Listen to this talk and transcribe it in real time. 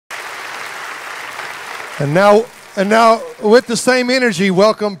And now, with the same energy,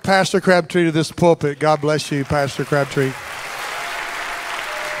 welcome Pastor Crabtree to this pulpit. God bless you, Pastor Crabtree.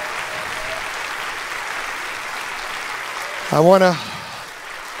 I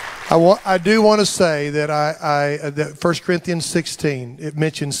do want to say that that 1 Corinthians 16, it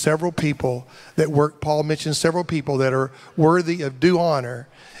mentions several people Paul mentions several people that are worthy of due honor.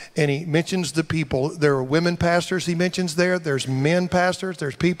 And he mentions the people. There are women pastors he mentions there. There's men pastors.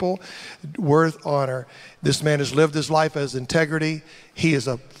 There's people worth honor. This man has lived his life as integrity. He is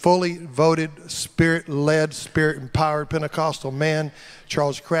a fully voted, Spirit-led, Spirit-empowered Pentecostal man.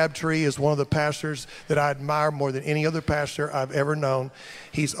 Charles Crabtree is one of the pastors that I admire more than any other pastor I've ever known.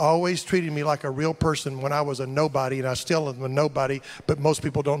 He's always treated me like a real person when I was a nobody, and I still am a nobody, but most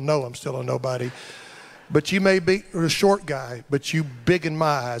people don't know I'm still a nobody. But you may be a short guy, but you big in my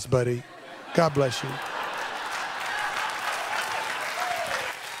eyes, buddy. God bless you.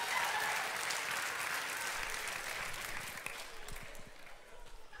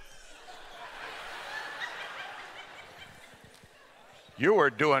 You were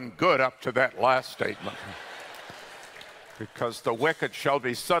doing good up to that last statement. Because the wicked shall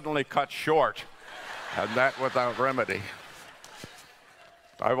be suddenly cut short, and that without remedy.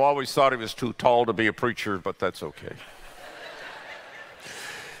 I've always thought he was too tall to be a preacher, but that's okay.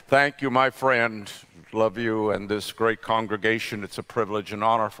 Thank you, my friend. Love you and this great congregation. It's a privilege and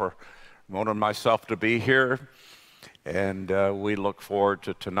honor for Mona and myself to be here. And we look forward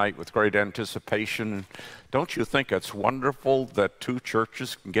to tonight with great anticipation. Don't you think it's wonderful that two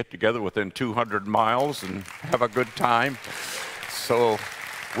churches can get together within 200 miles and have a good time? So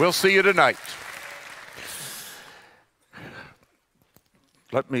we'll see you tonight.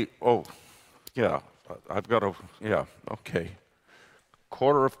 I've got to, okay.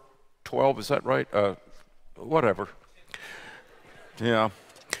 11:45, is that right? Whatever. Yeah.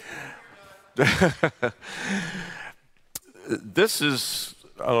 This is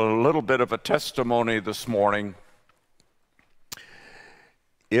a little bit of a testimony this morning.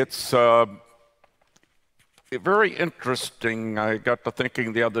 It's very interesting. I got to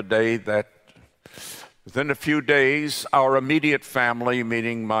thinking the other day that within a few days, our immediate family,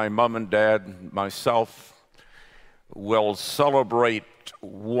 meaning my mom and dad, myself, will celebrate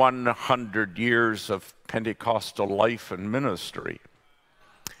 100 years of Pentecostal life and ministry.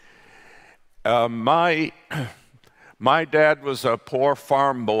 My dad was a poor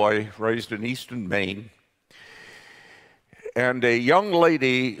farm boy raised in eastern Maine, and a young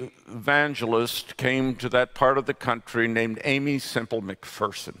lady evangelist came to that part of the country named Amy Semple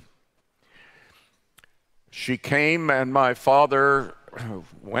McPherson. She came, and my father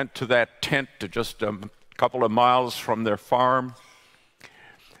went to that tent to just a couple of miles from their farm,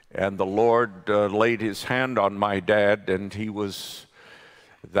 and the Lord laid his hand on my dad, and he was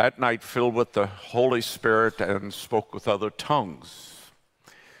that night filled with the Holy Spirit and spoke with other tongues.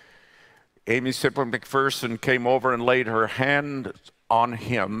 Amy Semple McPherson came over and laid her hand on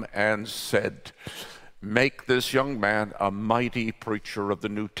him and said, "Make this young man a mighty preacher of the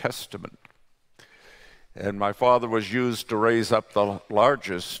New Testament." And my father was used to raise up the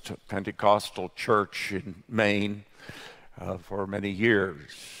largest Pentecostal church in Maine for many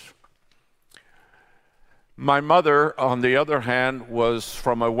years. My mother, on the other hand, was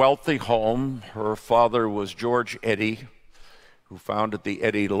from a wealthy home. Her father was George Eddy, who founded the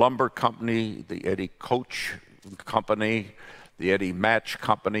Eddy Lumber Company, the Eddy Coach Company, the Eddy Match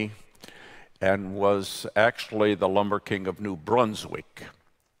Company, and was actually the lumber king of New Brunswick.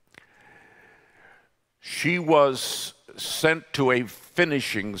 She was sent to a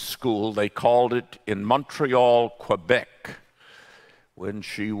finishing school, they called it, in Montreal, Quebec, when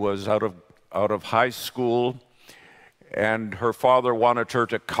she was out of high school, and her father wanted her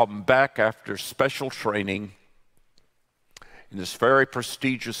to come back after special training in this very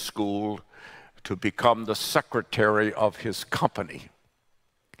prestigious school to become the secretary of his company.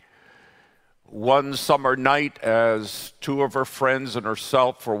 One summer night, as two of her friends and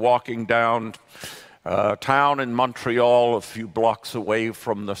herself were walking down town in Montreal, a few blocks away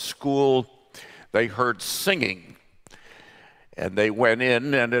from the school, they heard singing. And they went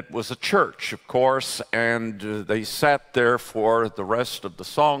in, and it was a church, of course, and they sat there for the rest of the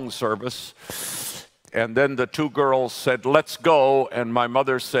song service. And then the two girls said, "Let's go." And my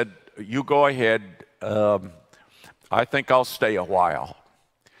mother said, "You go ahead. I think I'll stay a while."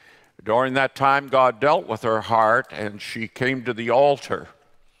 During that time, God dealt with her heart, and she came to the altar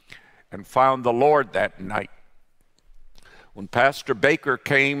and found the Lord that night. When Pastor Baker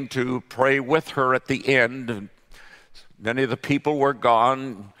came to pray with her at the end, and many of the people were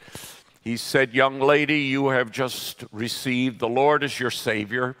gone, he said, "Young lady, you have just received the Lord as your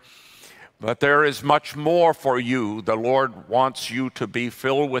Savior, But there is much more for you. The Lord wants you to be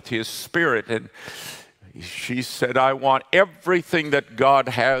filled with His Spirit. And she said, I want everything that God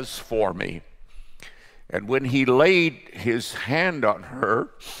has for me. And when He laid His hand on her,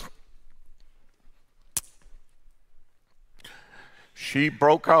 she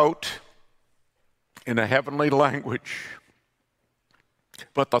broke out in a heavenly language.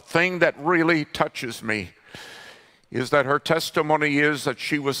 But the thing that really touches me is that her testimony is that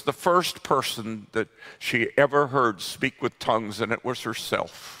she was the first person that she ever heard speak with tongues, and it was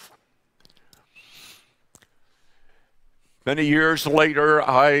herself. Many years later,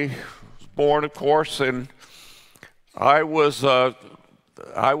 I was born, of course, and I was a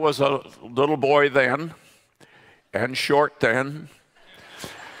little boy then, and short then,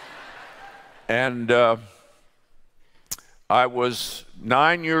 and I was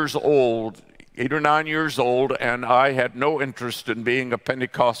 9 years old, 8 or 9 years old, and I had no interest in being a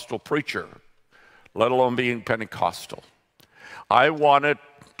Pentecostal preacher, let alone being Pentecostal. I wanted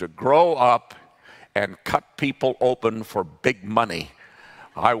to grow up and cut people open for big money.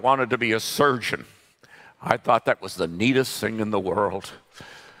 I wanted to be a surgeon. I thought that was the neatest thing in the world.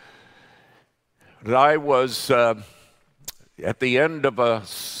 But I was at the end of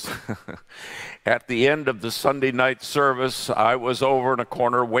the Sunday night service, I was over in a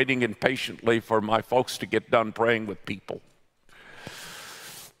corner waiting impatiently for my folks to get done praying with people.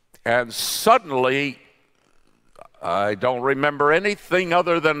 And suddenly, I don't remember anything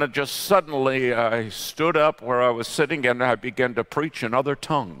other than just suddenly I stood up where I was sitting and I began to preach in other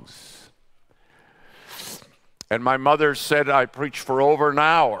tongues. And my mother said I preached for over an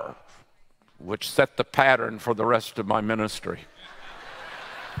hour, which set the pattern for the rest of my ministry.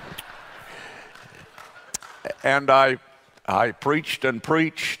 And I preached and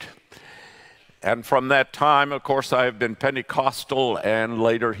preached. And from that time, of course, I have been Pentecostal, and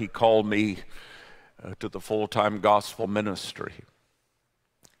later He called me to the full-time gospel ministry.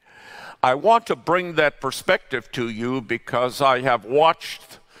 I want to bring that perspective to you because I have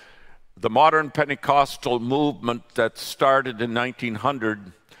watched the modern Pentecostal movement that started in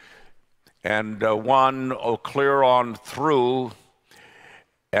 1900 and one clear on through,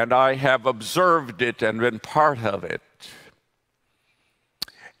 and I have observed it and been part of it.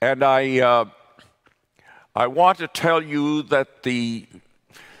 And I want to tell you that the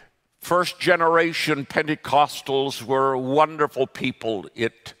first generation Pentecostals were wonderful people.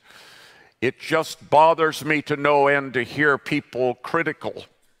 It just bothers me to no end to hear people critical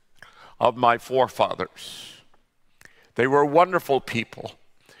of my forefathers. They were wonderful people.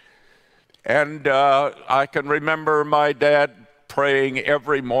 And I can remember my dad praying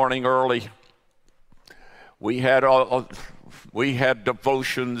every morning early. We had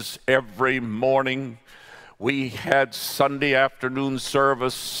devotions every morning. We had Sunday afternoon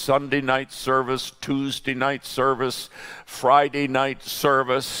service, Sunday night service, Tuesday night service, Friday night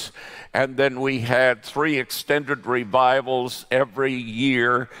service, and then we had 3 extended revivals every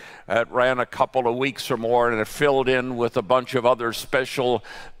year. It ran a couple of weeks or more, and it filled in with a bunch of other special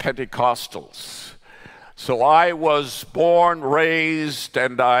Pentecostals. So I was born, raised,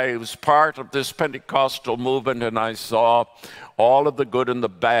 and I was part of this Pentecostal movement, and I saw all of the good and the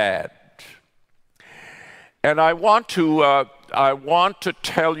bad. And I want to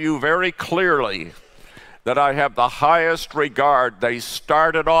tell you very clearly that I have the highest regard. They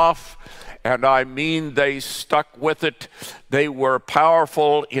started off, and I mean they stuck with it. They were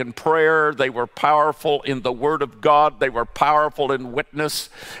powerful in prayer. They were powerful in the Word of God. They were powerful in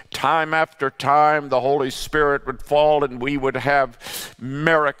witness. Time after time, the Holy Spirit would fall, and we would have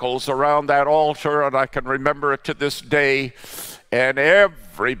miracles around that altar, and I can remember it to this day. And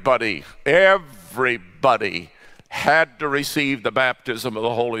everybody had to receive the baptism of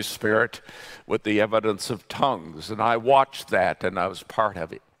the Holy Spirit with the evidence of tongues. And I watched that, and I was part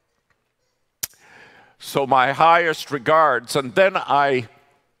of it. So my highest regards. And then I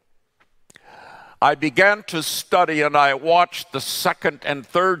began to study, and I watched the second and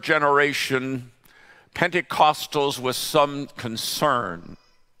third generation Pentecostals with some concern.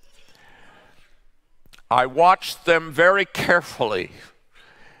 I watched them very carefully,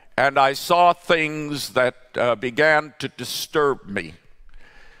 and I saw things that began to disturb me.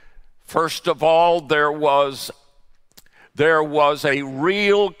 First of all, there was a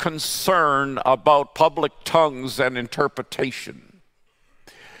real concern about public tongues and interpretation.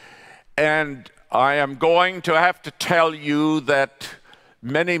 And I am going to have to tell you that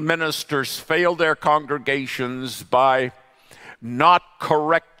many ministers fail their congregations by not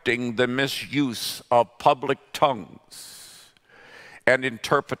correcting the misuse of public tongues and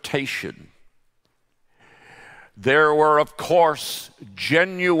interpretation. There were, of course,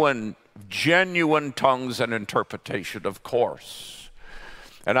 genuine genuine tongues and interpretation, of course.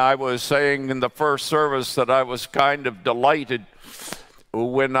 And I was saying in the first service that I was kind of delighted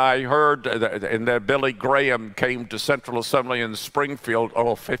when I heard that Billy Graham came to Central Assembly in Springfield,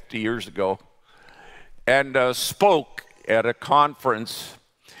 50 years ago, and spoke at a conference,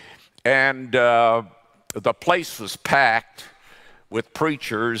 and the place was packed with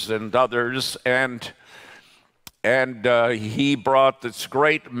preachers and others, and he brought this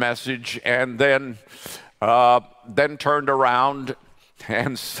great message, and then turned around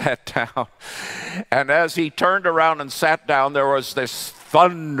and sat down. And as he turned around and sat down, there was this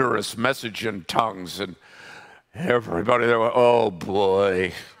thunderous message in tongues, and everybody there went, oh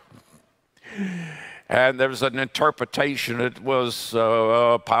boy. And there was an interpretation. It was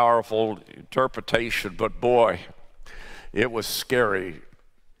a powerful interpretation, but boy, it was scary.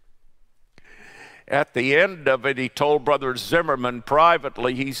 At the end of it, he told Brother Zimmerman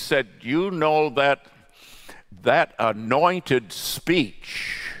privately, he said, you know that anointed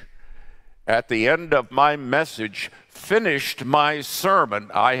speech at the end of my message finished my sermon.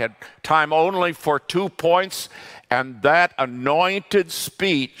 I had time only for 2 points, and that anointed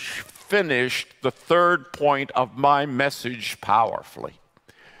speech finished the third point of my message powerfully.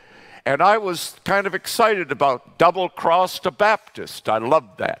 And I was kind of excited about double-crossed a Baptist. I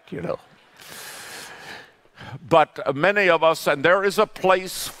loved that, you know. But many of us, and there is a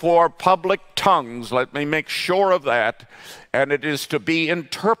place for public tongues, let me make sure of that, and it is to be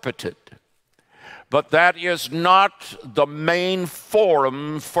interpreted. But that is not the main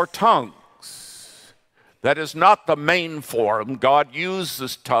forum for tongues. That is not the main forum. God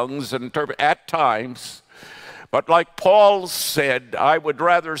uses tongues and at times. But like Paul said, I would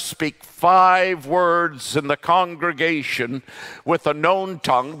rather speak 5 words in the congregation with a known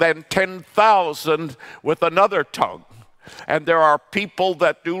tongue than 10,000 with another tongue. And there are people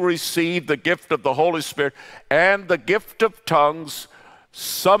that do receive the gift of the Holy Spirit and the gift of tongues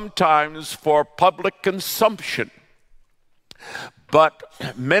sometimes for public consumption. But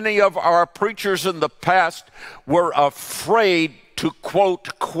many of our preachers in the past were afraid to,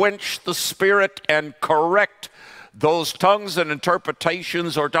 quote, quench the Spirit and correct those tongues and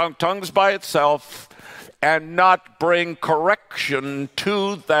interpretations, or tongues by itself, and not bring correction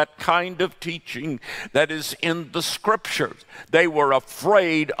to that kind of teaching that is in the Scriptures. They were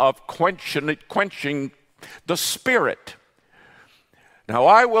afraid of quenching the Spirit. Now,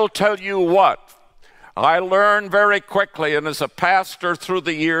 I will tell you what, I learned very quickly, and as a pastor through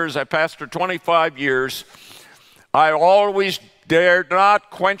the years, I pastored 25 years, I always dared not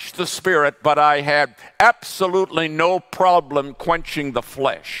quench the Spirit, but I had absolutely no problem quenching the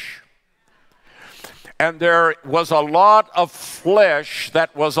flesh. And there was a lot of flesh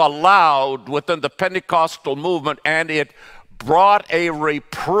that was allowed within the Pentecostal movement, and it brought a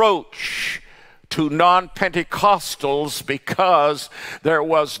reproach to non-Pentecostals because there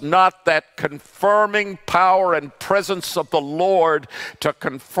was not that confirming power and presence of the Lord to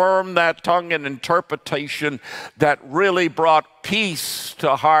confirm that tongue and interpretation that really brought peace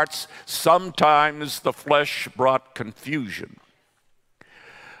to hearts. Sometimes the flesh brought confusion.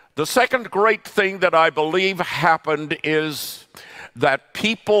 The second great thing that I believe happened is that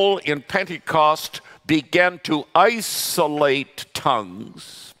people in Pentecost began to isolate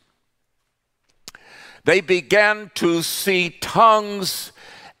tongues. They began to see tongues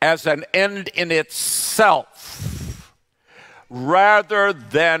as an end in itself, rather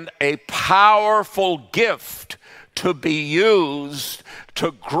than a powerful gift to be used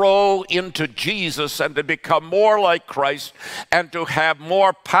to grow into Jesus and to become more like Christ and to have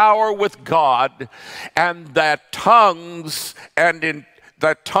more power with God, and that tongues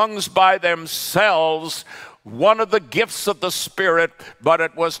by themselves, one of the gifts of the Spirit, but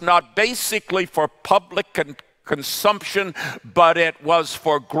it was not basically for public consumption, but it was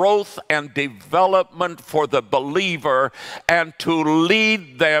for growth and development for the believer and to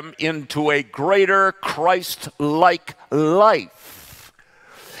lead them into a greater Christ-like life.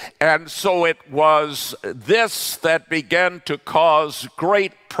 And so it was this that began to cause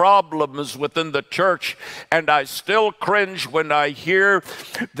great problems within the church. And I still cringe when I hear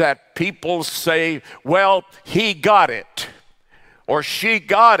that people say, well, he got it, or she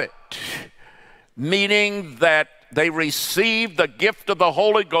got it, meaning that they received the gift of the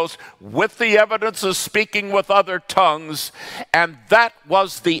Holy Ghost with the evidence of speaking with other tongues, and that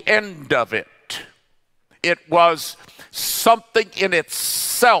was the end of it. It was something in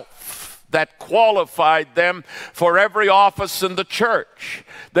itself that qualified them for every office in the church.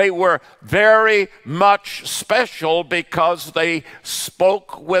 They were very much special because they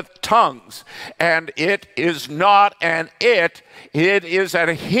spoke with tongues. And it is not an it is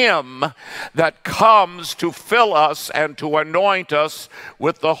a him that comes to fill us and to anoint us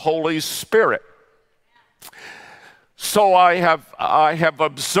with the Holy Spirit. So I have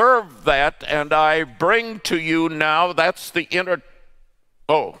observed that, and I bring to you now, that's the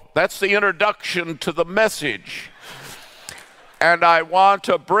introduction to the message. And I want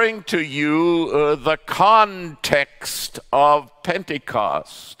to bring to you the context of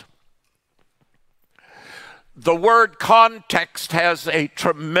Pentecost. The word context has a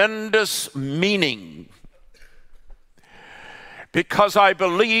tremendous meaning, because I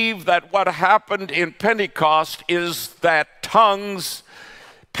believe that what happened in Pentecost is that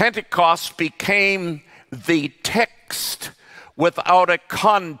Pentecost became the text without a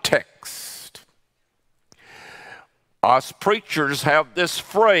context. Us preachers have this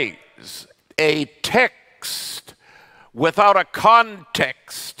phrase, a text without a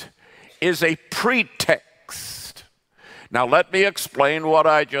context is a pretext. Now let me explain what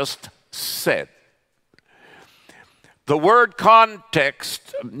I just said. The word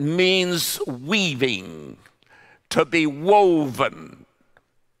context means weaving, to be woven.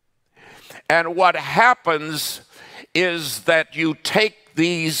 And what happens is that you take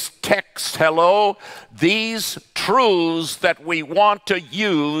these texts, these truths that we want to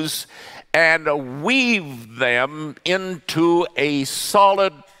use, and weave them into a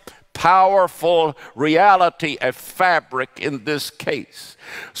solid, powerful reality, a fabric in this case.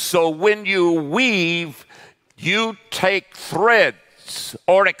 So when you weave, you take threads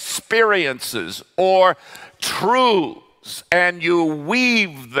or experiences or truths and you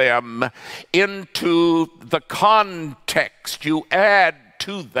weave them into the context. You add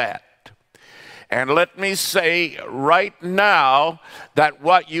to that. And let me say right now that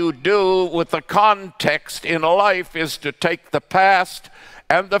what you do with the context in life is to take the past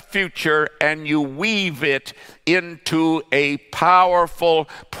and the future and you weave it into a powerful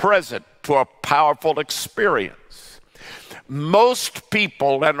present, to a powerful experience. Most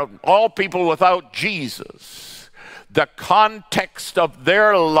people, and all people without Jesus, the context of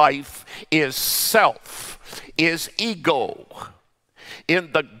their life is self, is ego.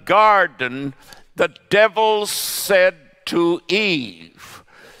 In the garden, the devil said to Eve,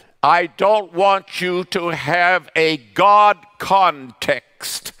 I don't want you to have a God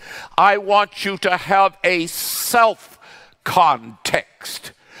context. I want you to have a self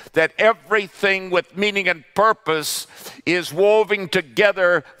context. That everything with meaning and purpose is woven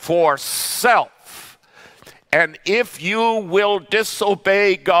together for self. And if you will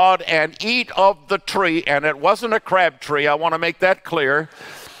disobey God and eat of the tree, and it wasn't a Crabtree, I want to make that clear.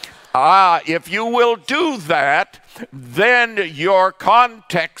 If you will do that, then your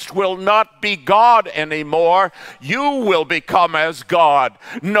context will not be God anymore. You will become as God,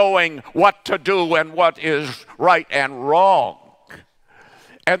 knowing what to do and what is right and wrong.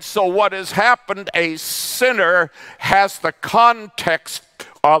 And so what has happened, a sinner has the context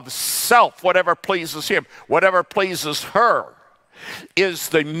of self, whatever pleases him, whatever pleases her, is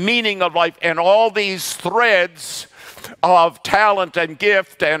the meaning of life. And all these threads of talent and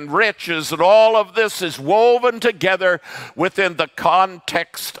gift and riches and all of this is woven together within the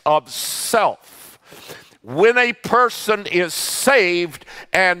context of self. When a person is saved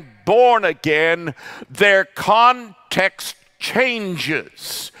and born again, their context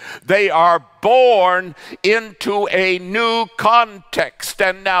changes. They are born into a new context,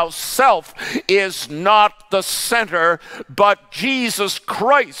 and now self is not the center, but Jesus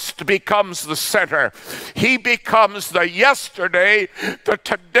Christ becomes the center. He becomes the yesterday, the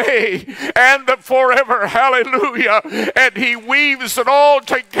today, and the forever. Hallelujah. And he weaves it all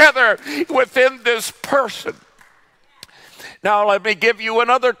together within this person. Now let me give you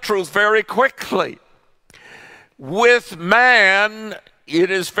another truth very quickly. With man, it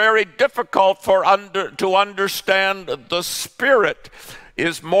is very difficult to understand the spirit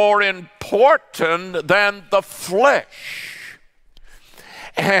is more important than the flesh.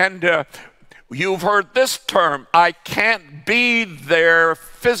 And you've heard this term, I can't be there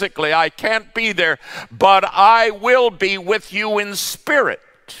physically, I can't be there, but I will be with you in spirit.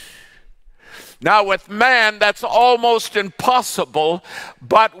 Now with man, that's almost impossible,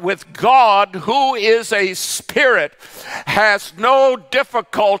 but with God, who is a spirit, has no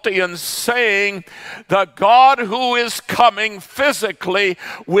difficulty in saying the God who is coming physically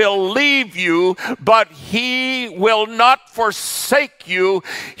will leave you, but he will not forsake you.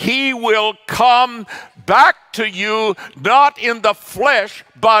 He will come back to you, not in the flesh,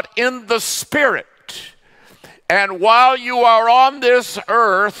 but in the Spirit. And while you are on this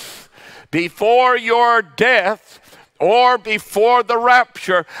earth, before your death or before the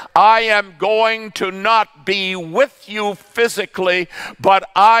rapture, I am going to not be with you physically, but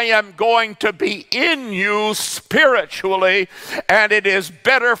I am going to be in you spiritually. And it is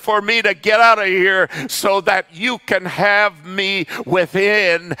better for me to get out of here so that you can have me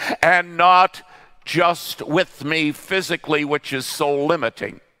within and not just with me physically, which is so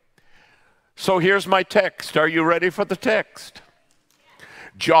limiting. So here's my text. Are you ready for the text?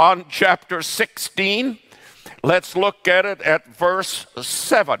 John chapter 16. Let's look at it at verse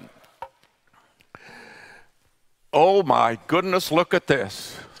 7. Oh my goodness, look at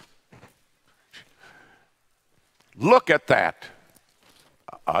this. Look at that.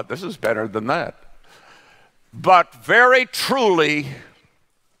 This is better than that. But very truly,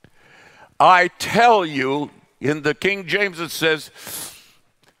 I tell you, in the King James it says,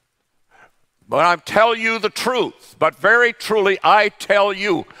 but I tell you the truth, but very truly I tell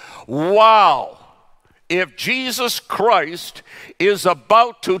you. Wow. If Jesus Christ is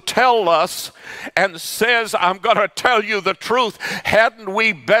about to tell us and says, I'm going to tell you the truth, hadn't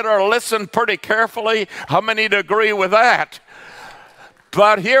we better listen pretty carefully? How many agree with that?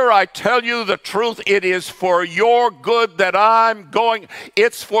 But here I tell you the truth, it is for your good that I'm going.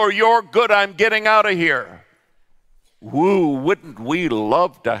 It's for your good I'm getting out of here. Woo, wouldn't we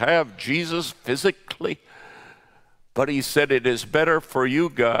love to have Jesus physically? But he said it is better for you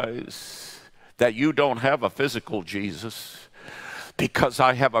guys that you don't have a physical Jesus, because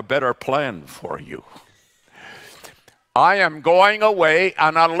I have a better plan for you. I am going away,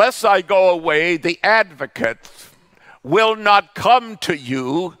 and unless I go away, the advocate will not come to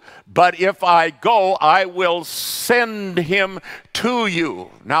you, but if I go, I will send him to you.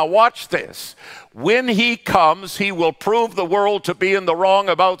 Now watch this. When he comes, he will prove the world to be in the wrong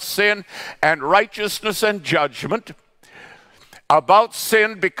about sin and righteousness and judgment. About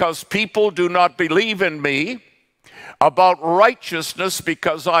sin, because people do not believe in me. About righteousness,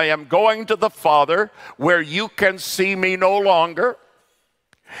 because I am going to the Father where you can see me no longer.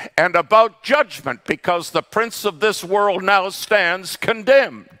 And about judgment, because the prince of this world now stands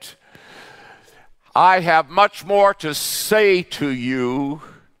condemned. I have much more to say to you,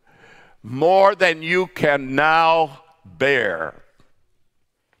 more than you can now bear.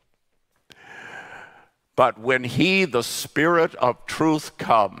 But when he, the Spirit of truth,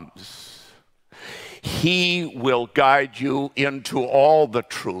 comes, he will guide you into all the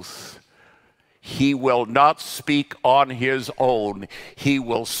truth. He will not speak on his own. He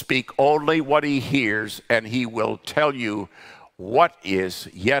will speak only what he hears, and he will tell you what is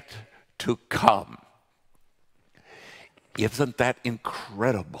yet to come. Isn't that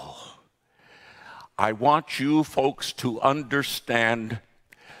incredible? I want you folks to understand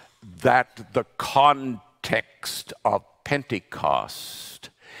that the context of Pentecost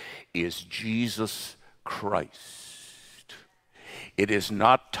is Jesus Christ. It is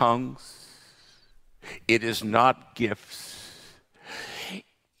not tongues. It is not gifts.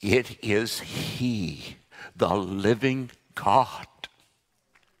 It is he, the living God,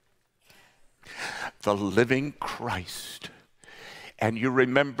 the living Christ. And you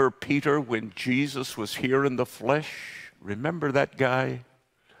remember Peter when Jesus was here in the flesh? Remember that guy?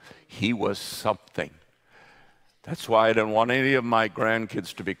 He was something. That's why I didn't want any of my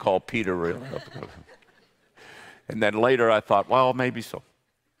grandkids to be called Peter. Really. And then later I thought, well, maybe so.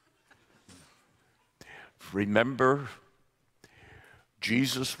 Remember,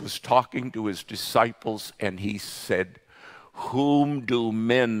 Jesus was talking to his disciples and he said, whom do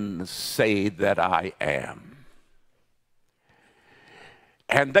men say that I am?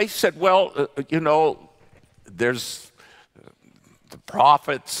 And they said, well, there's the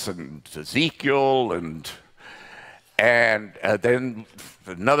prophets and Ezekiel and then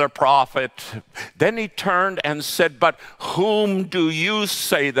another prophet. Then he turned and said, but whom do you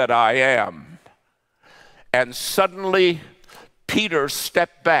say that I am? And suddenly Peter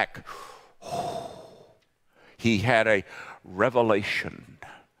stepped back. He had a revelation.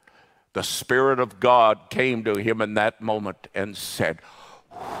 The Spirit of God came to him in that moment and said,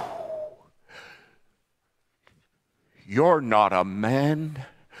 you're not a man,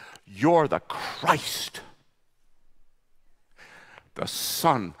 you're the Christ, the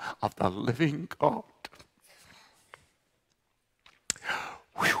Son of the living God.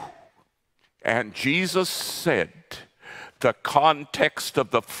 Whew. And Jesus said, the context of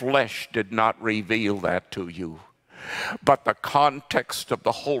the flesh did not reveal that to you. but the context of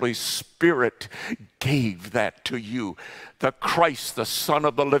the Holy Spirit gave that to you. The Christ, the Son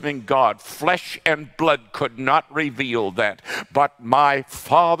of the living God, flesh and blood could not reveal that, but my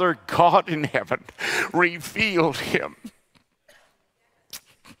Father God in heaven revealed him.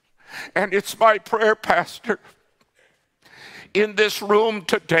 And it's my prayer, Pastor, in this room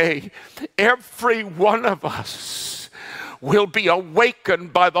today, every one of us will be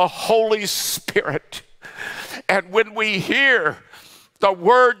awakened by the Holy Spirit. And when we hear the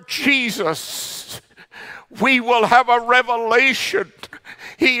word Jesus, we will have a revelation.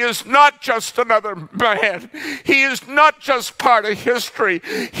 He is not just another man. He is not just part of history.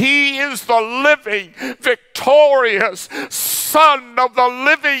 He is the living, victorious Son of the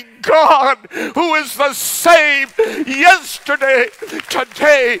living God, who is the same yesterday,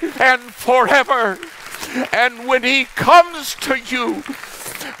 today, and forever. And when he comes to you,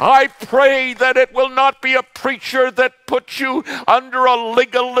 I pray that it will not be a preacher that puts you under a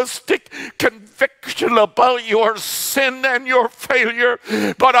legalistic conviction about your sin and your failure,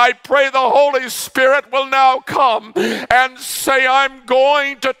 but I pray the Holy Spirit will now come and say, I'm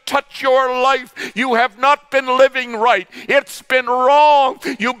going to touch your life. You have not been living right. It's been wrong.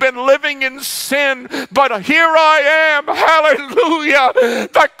 You've been living in sin, but here I am, hallelujah,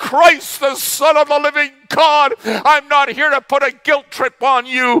 the Christ, the Son of the living God. I'm not here to put a guilt trip on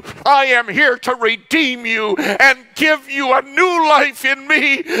you. I am here to redeem you and give you a new life in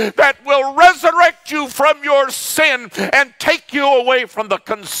me that will resurrect you from your sin and take you away from the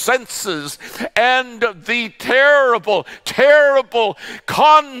consensus and the terrible, terrible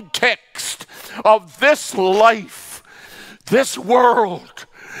context of this life, this world,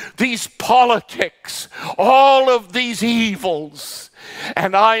 these politics, all of these evils.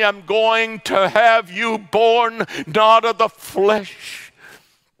 And I am going to have you born not of the flesh,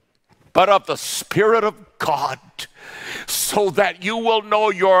 but of the Spirit of God, so that you will know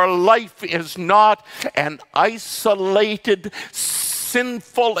your life is not an isolated,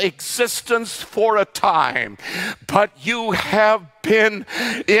 sinful existence for a time, but you have been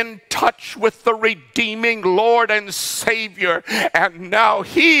in touch with the redeeming Lord and Savior, and now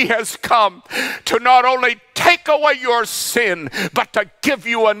he has come to not only take away your sin, but to give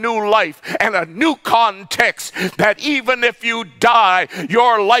you a new life and a new context, that even if you die,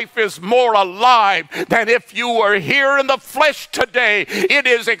 your life is more alive than if you were here in the flesh today. It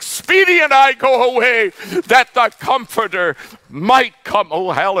is expedient I go away, that the Comforter might come.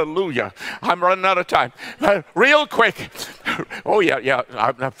 Oh, hallelujah. I'm running out of time. Real quick. Oh, yeah.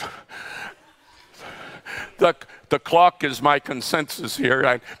 The clock is my consensus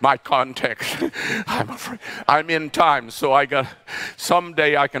here, my context. I'm afraid I'm in time, so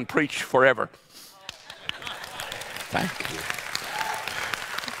someday I can preach forever. Thank you.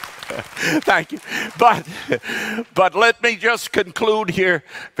 Thank you. But let me just conclude here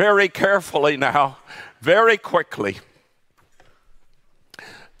very carefully now, very quickly.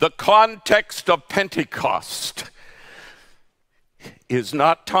 The context of Pentecost is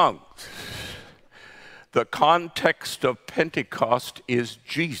not tongues. The context of Pentecost is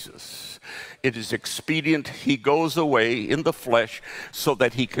Jesus. It is expedient he goes away in the flesh so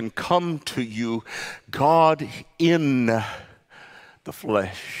that he can come to you, God in the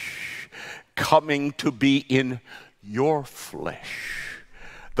flesh, coming to be in your flesh.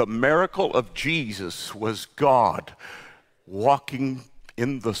 The miracle of Jesus was God walking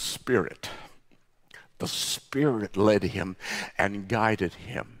in the Spirit. The Spirit led him and guided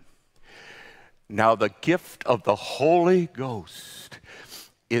him. Now, the gift of the Holy Ghost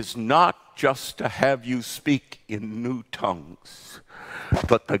is not just to have you speak in new tongues,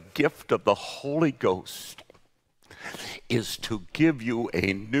 but the gift of the Holy Ghost is to give you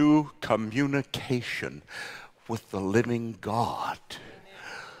a new communication with the living God.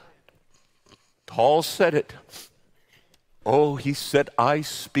 Paul said it. Oh, he said, I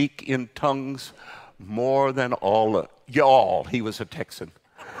speak in tongues more than all y'all. He was a Texan.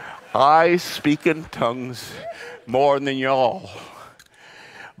 I speak in tongues more than y'all.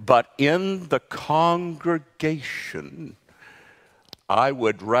 But in the congregation, I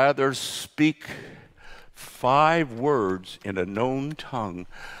would rather speak 5 words in a known tongue,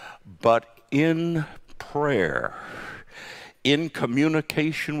 but in prayer, in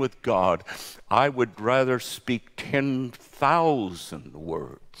communication with God, I would rather speak 10,000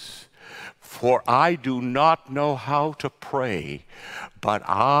 words. For I do not know how to pray, but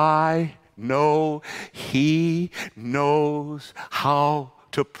I know he knows how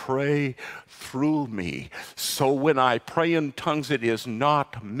to pray through me. So when I pray in tongues, it is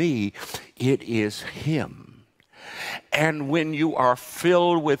not me, it is him. And when you are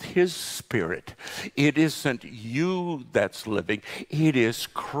filled with His Spirit, it isn't you that's living, it is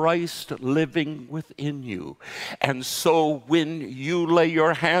Christ living within you. And so when you lay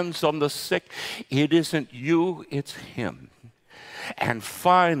your hands on the sick, it isn't you, it's Him. And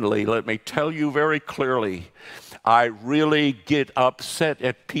finally, let me tell you very clearly, I really get upset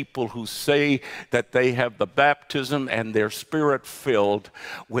at people who say that they have the baptism and they're Spirit-filled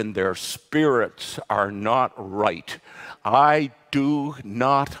when their spirits are not right. I do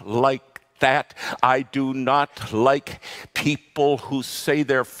not like that. I do not like people who say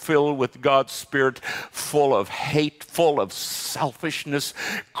they're filled with God's Spirit, full of hate, full of selfishness,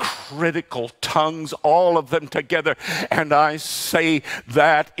 critical tongues, all of them together. And I say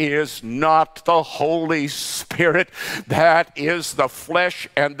that is not the Holy Spirit. That is the flesh,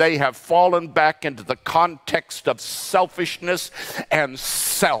 and they have fallen back into the context of selfishness and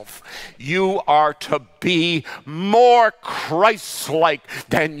self. You are to be more Christ-like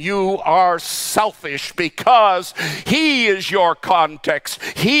than you are selfish, because He is your context.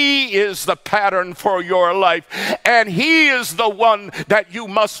 He is the pattern for your life, and He is the one that you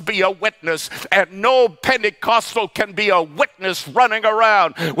must be a witness. And no Pentecostal can be a witness running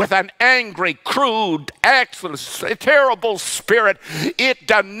around with an angry, crude, terrible spirit. It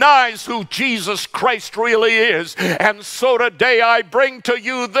denies who Jesus Christ really is. And so today I bring to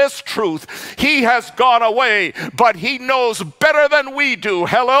you this truth. He has gone away, but He knows better than we do.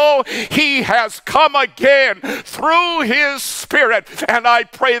 Hello? He has come again through His Spirit. And I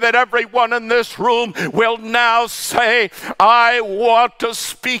pray that everyone in this room will now say, I want to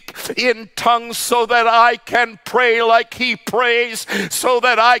speak in tongues so that I can pray like He prays, so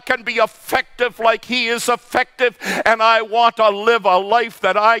that I can be effective like He is effective. And I want to live a life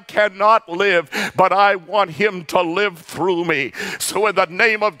that I cannot live, but I want Him to live through me. So in the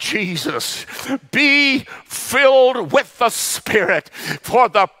name of Jesus, be filled with the Spirit for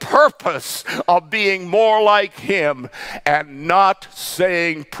the purpose of being more like Him, and not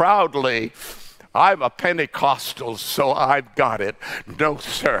saying proudly, I'm a Pentecostal, so I've got it. No,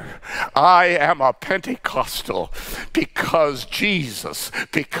 sir. I am a Pentecostal because Jesus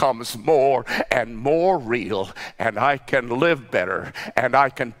becomes more and more real, and I can live better, and I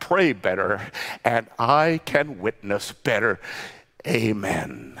can pray better, and I can witness better.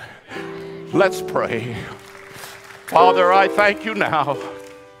 Amen. Let's pray. Father, I thank you now.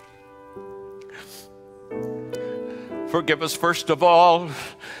 Forgive us, first of all,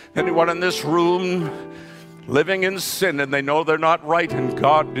 anyone in this room living in sin and they know they're not right and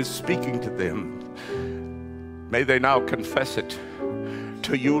God is speaking to them. May they now confess it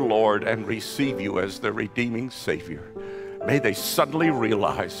to you, Lord, and receive you as their redeeming Savior. May they suddenly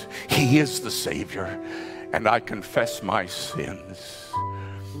realize He is the Savior, and I confess my sins.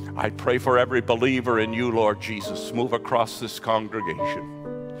 I pray for every believer in you, Lord Jesus. Move across this congregation.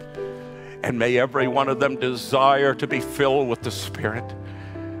 And may every one of them desire to be filled with the Spirit,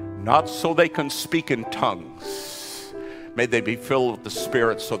 not so they can speak in tongues. May they be filled with the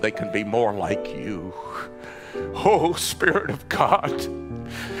Spirit so they can be more like you. Oh, Spirit of God,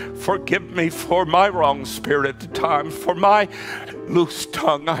 forgive me for my wrong spirit at times, for my loose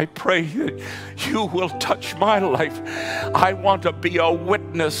tongue. I pray that you will touch my life. I want to be a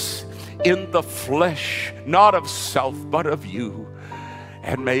witness in the flesh, not of self, but of you.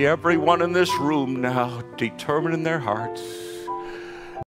 And may everyone in this room now determine in their hearts